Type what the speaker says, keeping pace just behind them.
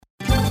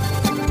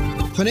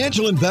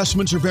Financial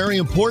investments are very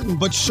important,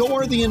 but so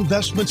are the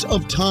investments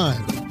of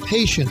time,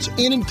 patience,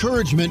 and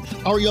encouragement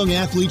our young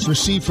athletes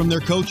receive from their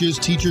coaches,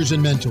 teachers,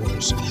 and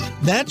mentors.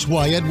 That's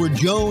why Edward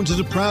Jones is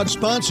a proud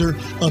sponsor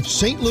of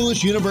St.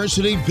 Louis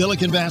University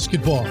Billiken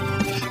Basketball.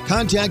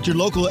 Contact your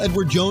local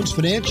Edward Jones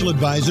financial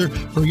advisor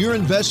for your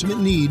investment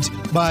needs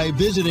by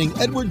visiting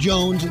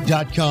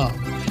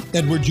edwardjones.com.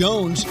 Edward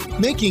Jones,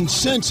 making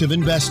sense of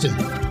investing.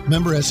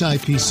 Member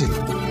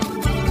SIPC.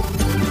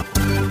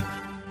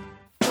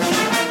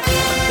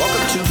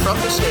 From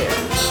the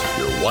Stands,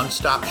 your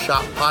one-stop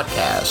shop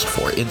podcast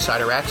for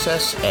insider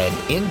access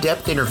and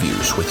in-depth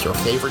interviews with your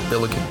favorite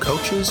Billiken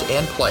coaches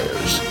and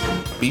players.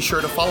 Be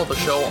sure to follow the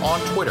show on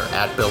Twitter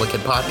at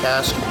Billiken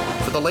Podcast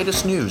for the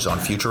latest news on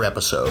future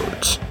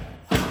episodes.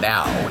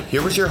 Now,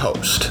 here is your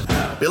host,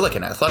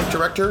 Billiken Athletic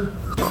Director,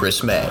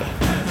 Chris May.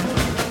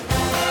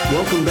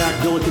 Welcome back,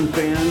 Billiken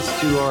fans,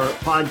 to our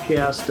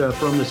podcast,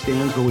 From the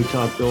Stands, where we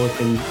talk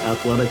Billiken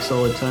athletics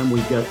all the time.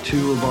 We've got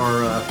two of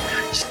our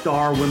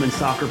star women's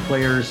soccer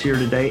players here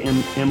today,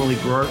 Emily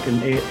Rourke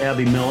and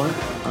Abby Miller.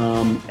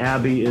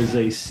 Abby is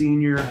a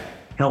senior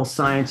health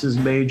sciences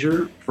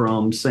major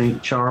from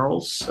St.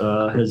 Charles,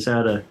 has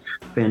had a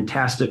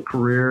fantastic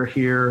career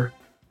here,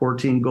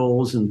 14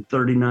 goals and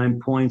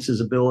 39 points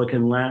as a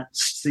Billiken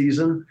last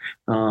season,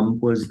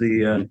 was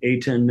the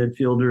A10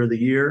 midfielder of the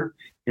year.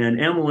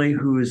 And Emily,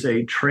 who is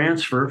a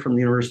transfer from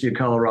the University of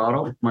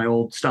Colorado, my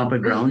old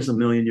stomping grounds a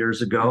million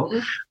years ago,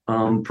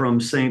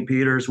 from St.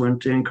 Peter's,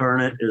 went to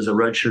Incarnate, is a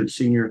redshirt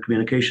senior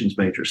communications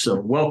major. So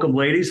welcome,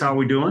 ladies. How are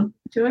we doing?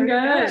 Doing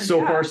good. So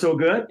far, so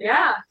good?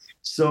 Yeah.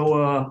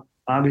 So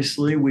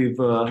obviously, we've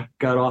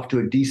got off to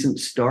a decent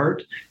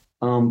start.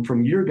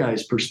 From your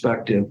guys'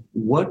 perspective,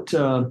 what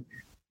are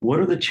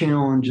the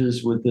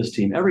challenges with this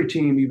team? Every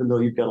team, even though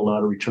you've got a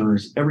lot of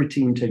returners, every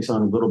team takes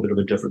on a little bit of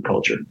a different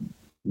culture.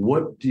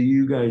 What do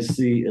you guys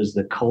see as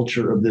the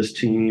culture of this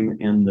team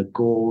and the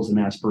goals and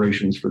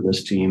aspirations for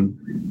this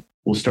team?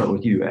 We'll start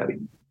with you, Abby.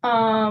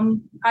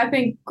 I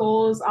think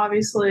goals,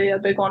 obviously a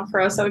big one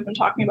for us that we've been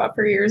talking about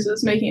for years,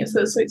 is making it to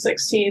the Sweet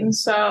 16.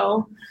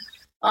 So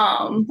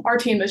our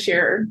team this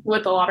year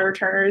with a lot of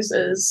returners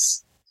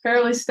is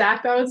fairly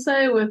stacked, I would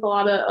say, with a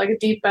lot of like a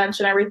deep bench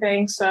and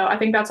everything. So I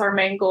think that's our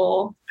main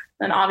goal.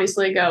 And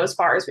obviously go as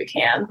far as we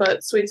can,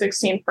 but Sweet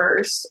 16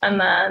 first. And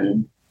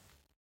then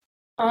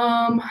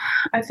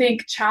I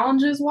think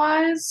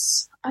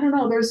challenges-wise, I don't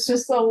know, there's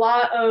just a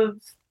lot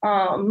of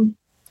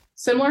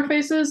similar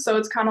faces, so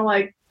it's kind of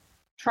like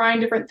trying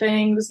different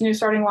things, new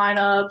starting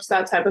lineups,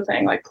 that type of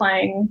thing, like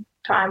playing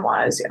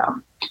time-wise, yeah.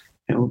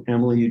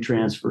 Emily, you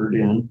transferred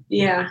in.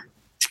 Yeah.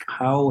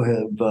 How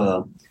was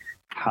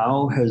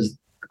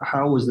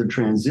the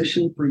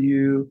transition for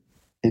you?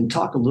 And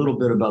talk a little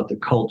bit about the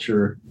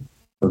culture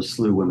of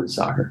SLU women's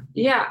soccer.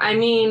 Yeah, I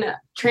mean,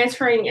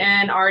 transferring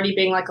in, already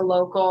being like a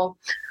local,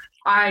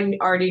 I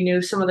already knew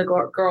some of the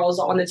girls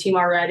on the team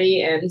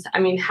already. And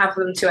I mean, half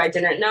of them too, I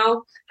didn't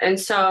know. And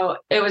so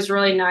it was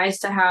really nice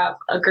to have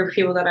a group of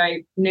people that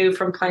I knew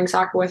from playing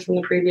soccer with from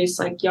the previous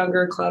like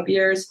younger club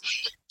years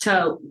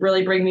to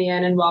really bring me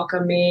in and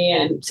welcome me.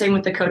 And same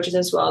with the coaches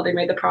as well. They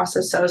made the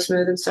process so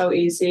smooth and so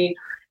easy.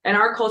 And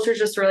our culture is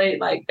just really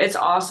like, it's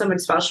awesome and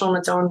special in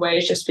its own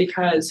ways, just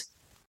because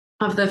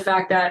of the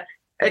fact that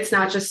it's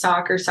not just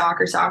soccer.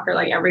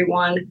 Like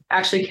everyone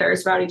actually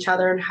cares about each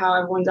other and how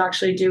everyone's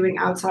actually doing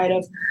outside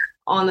of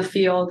on the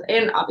field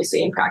and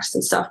obviously in practice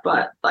and stuff,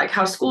 but like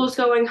how school's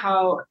going,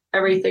 how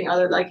everything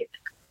other, like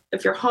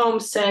if you're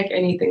homesick,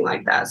 anything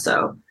like that.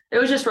 So it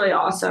was just really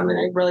awesome and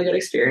a really good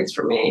experience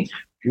for me.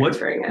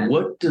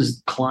 What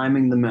does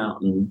climbing the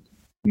mountain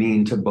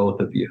mean to both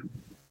of you?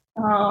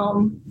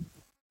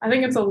 I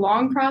think it's a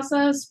long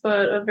process,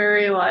 but a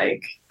very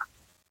like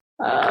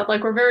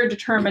we're very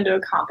determined to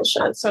accomplish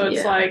it. So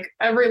it's like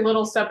every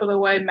little step of the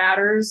way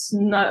matters.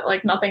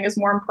 Nothing is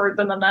more important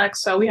than the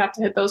next. So we have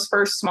to hit those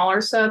first smaller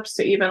steps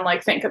to even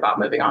like think about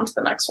moving on to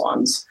the next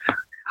ones.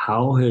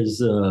 How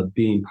has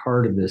being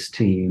part of this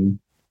team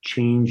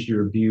changed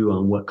your view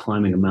on what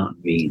climbing a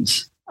mountain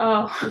means?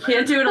 Oh, you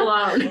can't do it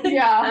alone.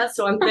 Yeah. That's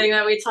one thing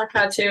that we talk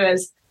about too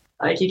is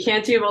like, you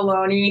can't do it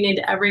alone. You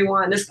need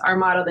everyone. Our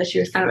motto this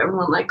year is kind of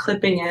everyone like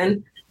clipping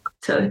in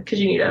because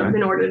you need them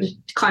in order to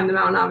climb the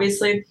mountain,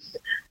 obviously.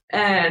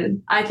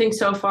 And I think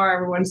so far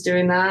everyone's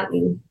doing that.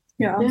 And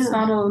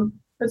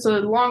it's a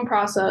long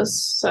process.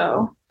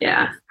 So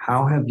yeah.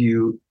 How have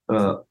you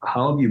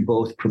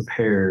both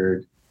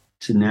prepared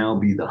to now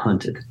be the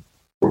hunted?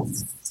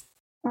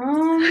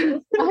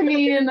 I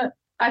mean,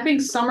 I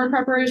think summer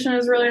preparation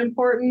is really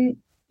important,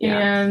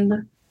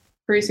 and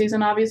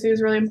preseason obviously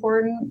is really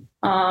important.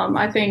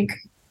 I think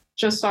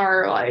just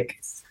our like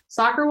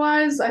soccer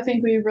wise, I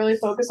think we really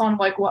focus on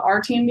like what our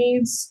team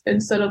needs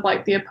instead of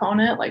like the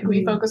opponent. Like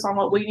we focus on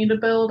what we need to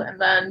build and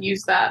then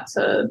use that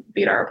to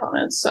beat our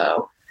opponents.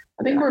 So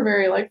I think we're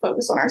very like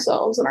focused on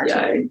ourselves and our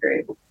team.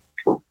 Great.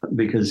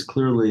 Because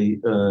clearly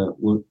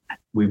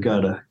we've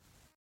got a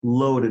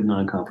loaded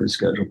non-conference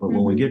schedule, but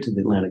when we get to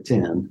the Atlantic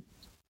 10,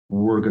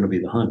 we're going to be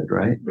the hunted,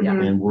 right? Yeah.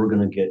 And we're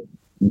going to get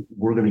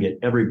we're going to get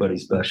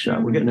everybody's best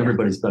shot. We're getting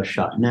everybody's best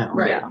shot now.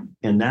 Right. Yeah.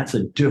 And that's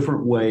a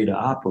different way to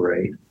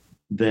operate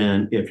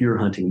than if you're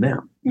hunting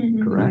them,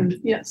 correct?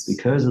 Yes.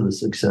 Because of the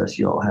success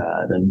y'all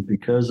had and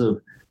because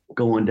of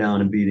going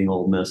down and beating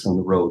Ole Miss on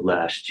the road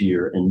last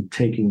year and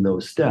taking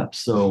those steps.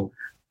 So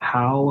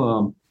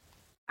how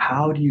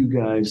do you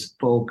guys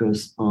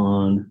focus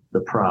on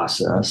the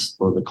process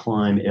or the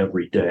climb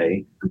every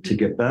day to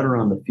get better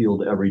on the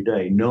field every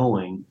day,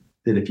 knowing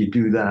that if you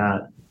do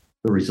that,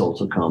 the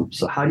results will come?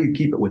 So how do you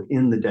keep it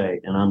within the day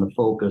and on the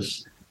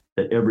focus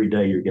that every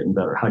day you're getting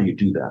better? How do you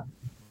do that?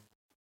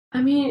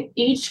 I mean,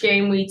 each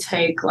game we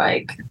take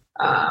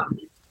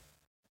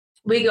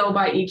we go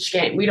by each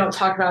game. We don't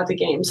talk about the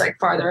games like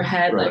farther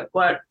ahead, Right.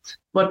 like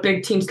what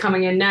big team's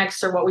coming in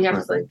next or what we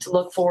have to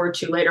look forward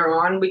to later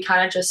on. We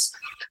kind of just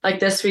like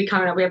this week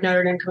coming up, we have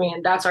Notre Dame coming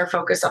in. That's our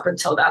focus up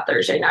until that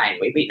Thursday night.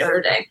 We beat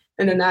Notre Dame.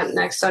 And then that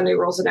next Sunday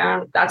rolls it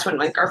down. That's when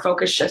like our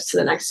focus shifts to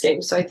the next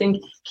game. So I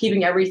think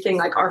keeping everything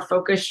like our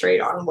focus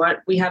straight on what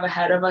we have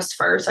ahead of us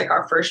first, like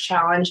our first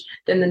challenge,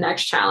 then the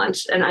next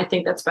challenge. And I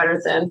think that's better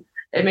than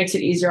it makes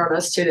it easier on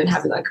us too than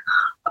having like,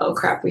 oh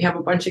crap, we have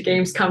a bunch of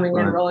games coming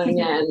and rolling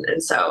in.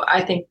 And so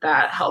I think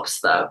that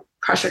helps the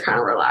pressure kind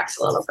of relax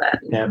a little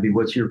bit. Abby,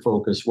 what's your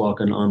focus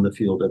walking on the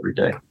field every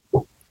day?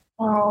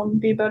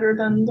 Be better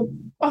than the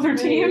other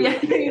team. Yeah.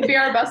 Be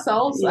our best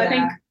selves. I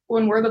think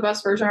when we're the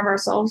best version of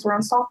ourselves, we're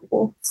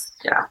unstoppable.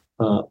 Yeah.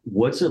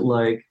 What's it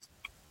like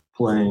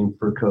playing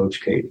for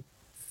Coach Katie?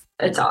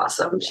 It's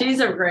awesome. She's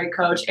a great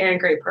coach and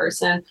great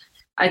person.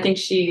 I think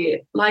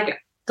she, like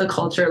the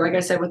culture, like I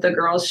said, with the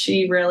girls,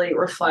 she really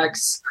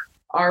reflects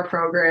our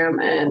program.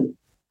 And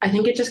I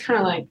think it just kind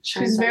of like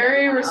shines She's on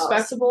very everyone else.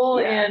 respectable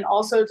and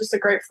also just a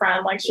great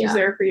friend. Like she's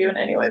there for you in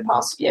any way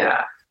possible.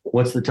 Yeah.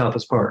 What's the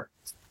toughest part?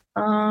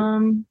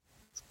 I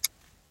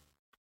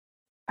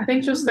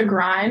think just the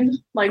grind,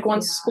 like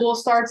once school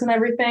starts and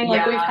everything,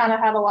 like we've kind of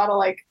had a lot of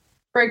like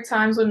break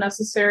times when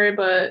necessary,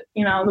 but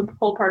you know, the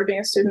whole part of being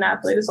a student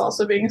athlete is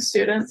also being a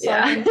student. So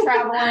I think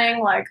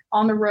traveling, like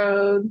on the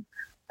road,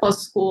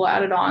 plus school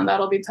added on,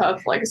 that'll be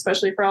tough, like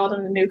especially for all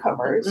of the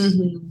newcomers.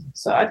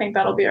 So I think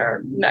that'll be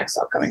our next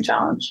upcoming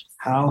challenge.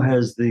 How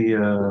has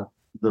the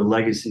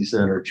Legacy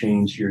Center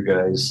changed your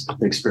guys'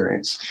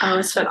 experience? Oh,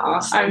 it's been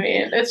awesome. I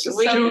mean, it's just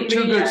two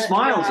good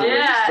smiles.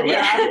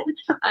 Yeah.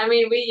 I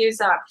mean, we use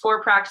that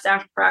before practice,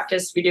 after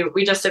practice.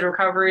 We just did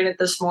recovery in it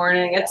this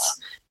morning.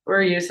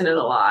 We're using it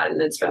a lot, and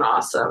it's been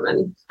awesome.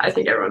 And I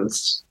think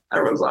everyone's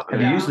loving it.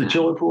 Have you used the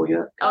chiller pool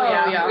yet? Oh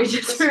yeah. We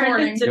just this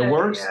morning. today. It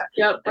works?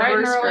 Yeah. Yep, bright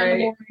and early in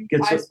the morning.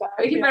 Ice bath,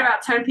 We can put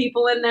about 10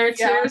 people in there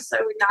too, so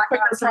we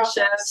knock out some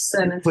shifts,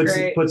 and it's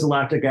great. Puts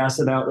lactic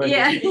acid out, right?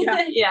 Yeah.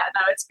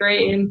 No, it's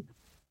great. And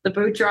the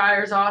boot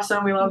dryer is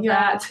awesome. We love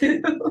that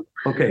too.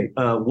 Okay,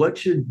 what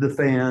should the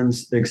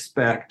fans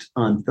expect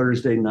on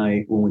Thursday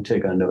night when we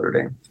take on Notre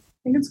Dame? I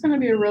think it's going to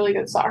be a really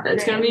good soccer game.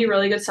 It's going to be a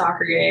really good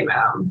soccer game.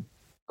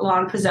 A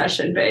lot of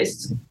possession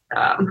based,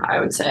 I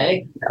would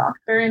say. Yeah,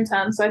 very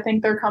intense. I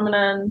think they're coming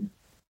in.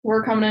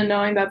 We're coming in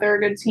knowing that they're a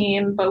good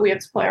team, but we have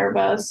to play our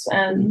best,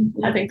 and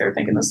I think they're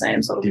thinking the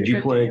same. So did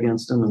you play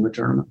against them in the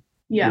tournament?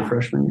 Yeah, your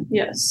freshman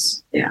year?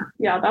 Yes. Yeah.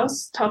 That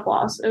was a tough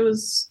loss. It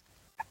was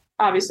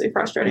obviously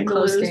frustrating to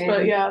lose,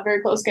 but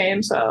very close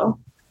game. So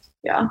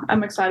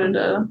I'm excited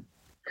to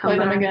play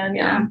them again.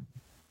 Yeah.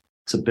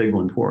 It's a big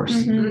one for us.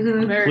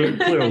 Very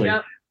clearly.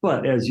 Yep.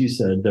 But as you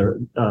said,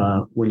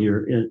 when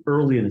you're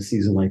early in a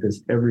season like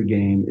this, every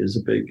game is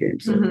a big game.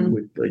 So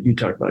like you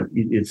talked about,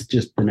 it's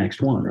just the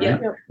next one, right?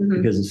 Yep.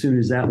 Because as soon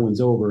as that one's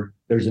over,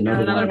 there's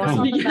another one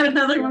coming.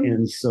 Another one.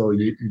 And so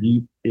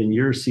you in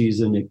your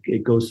season,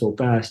 it goes so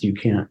fast, you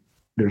can't.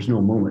 There's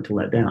no moment to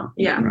let down.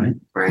 Yeah.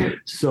 Right.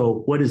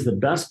 So what is the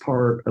best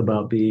part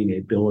about being a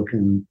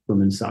Billiken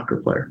women's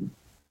soccer player?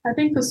 I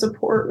think the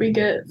support we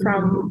get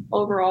from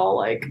overall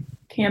like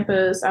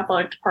campus,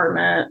 athletic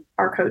department,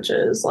 our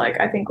coaches, like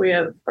I think we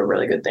have a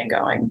really good thing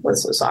going with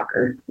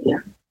soccer. Yeah,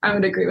 I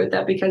would agree with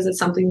that because it's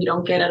something you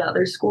don't get at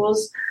other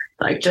schools.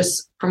 Like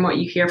just from what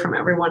you hear from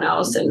everyone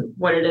else and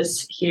what it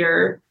is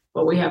here,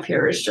 what we have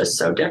here is just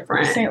so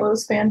different. St.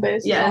 Louis fan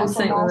base. Yeah, and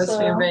St. Louis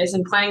fan base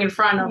and playing in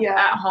front of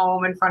at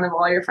home in front of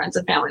all your friends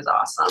and family is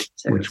awesome.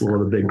 Which will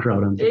have a big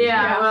crowd on Thursday.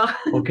 Yeah.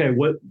 Okay.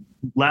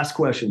 Last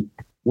question.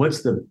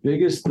 What's the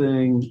biggest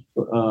thing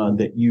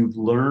that you've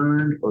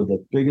learned or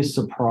the biggest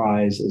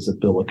surprise as a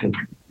Billiken?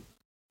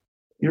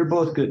 You're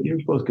both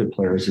good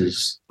players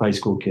as high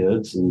school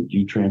kids and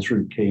you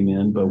transferred, came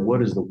in, but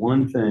what is the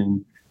one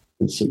thing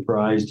that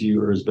surprised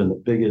you or has been the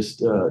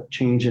biggest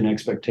change in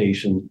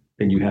expectation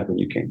than you had when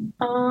you came?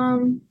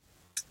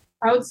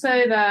 I would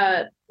say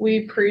that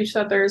we preach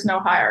that there's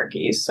no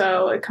hierarchy.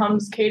 So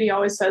Katie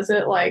always says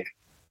it like,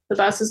 the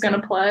best is going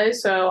to play.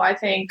 So I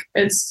think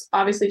it's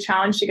obviously a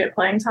challenge to get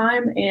playing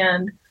time.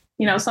 And,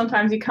 you know,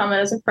 sometimes you come in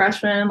as a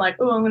freshman, like,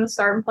 oh, I'm going to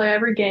start and play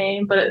every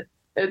game. But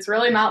it's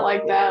really not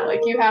like that.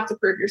 Like you have to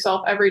prove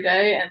yourself every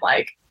day and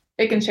like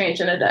it can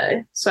change in a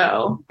day.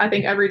 So I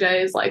think every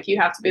day is like you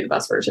have to be the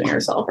best version of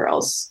yourself or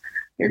else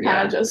you're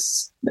kind of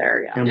just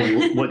there. Yeah.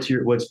 And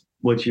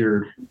what's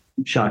your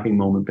shocking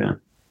moment, Ben?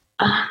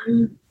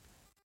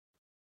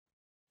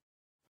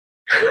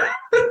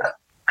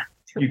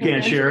 You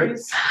can't share it?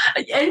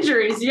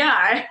 Injuries,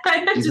 yeah.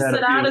 I just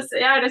sit out.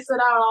 I just sit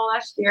out all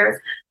last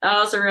year. That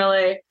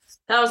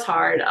was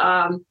hard.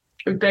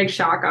 A big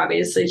shock,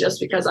 obviously,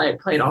 just because I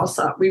played all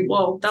summer.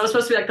 That was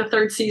supposed to be like the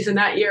third season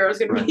that year I was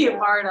going to be a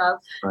part of.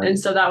 Right. And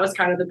so that was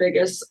kind of the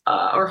biggest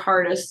or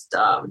hardest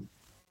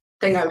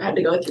thing I've had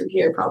to go through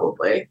here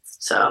probably.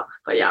 So,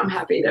 but yeah, I'm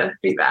happy to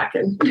be back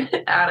and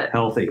at it.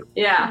 Healthy.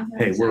 Yeah.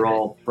 Hey, we're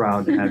all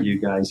proud to have you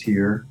guys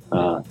here.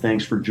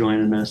 Thanks for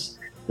joining us.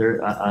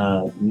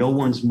 No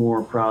one's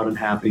more proud and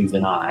happy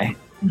than I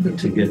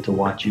to get to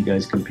watch you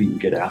guys compete and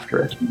get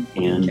after it.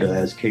 And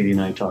as Katie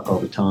and I talk all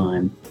the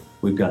time,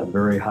 we've got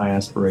very high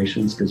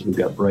aspirations because we've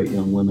got bright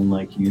young women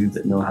like you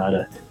that know how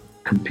to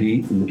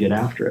compete and get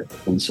after it.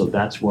 And so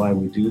that's why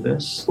we do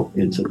this.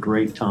 It's a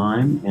great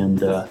time.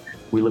 And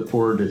we look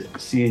forward to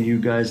seeing you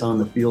guys on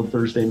the field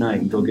Thursday night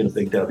and go get a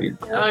big W.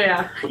 Oh,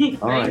 yeah.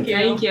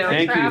 Thank you.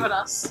 Thanks for having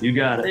us. You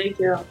got it. Thank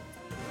you.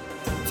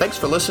 Thanks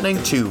for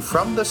listening to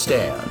From the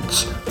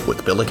Stands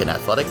with Billiken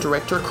Athletic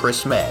Director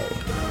Chris May.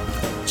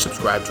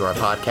 Subscribe to our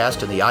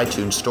podcast in the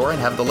iTunes Store and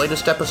have the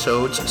latest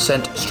episodes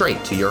sent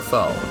straight to your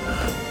phone.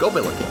 Go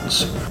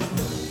Billikens!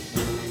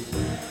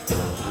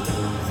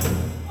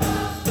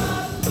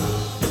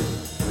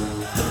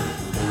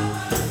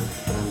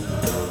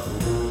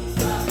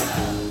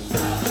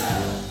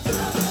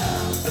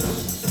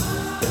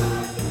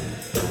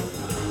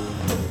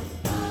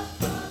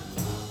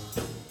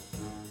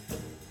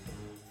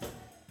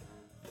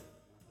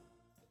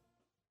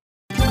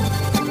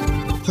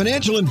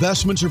 Financial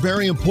investments are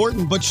very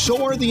important, but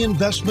so are the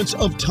investments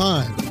of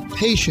time,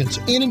 patience,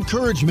 and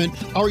encouragement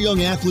our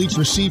young athletes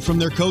receive from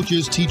their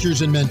coaches,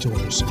 teachers, and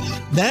mentors.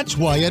 That's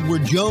why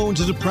Edward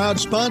Jones is a proud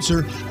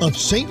sponsor of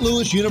St.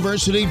 Louis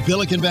University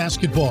Billiken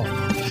basketball.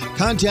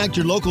 Contact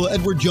your local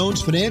Edward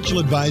Jones financial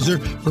advisor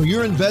for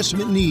your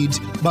investment needs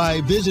by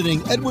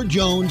visiting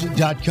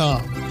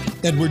edwardjones.com.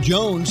 Edward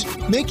Jones,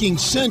 making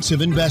sense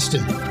of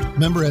investing.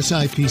 Member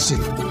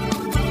SIPC.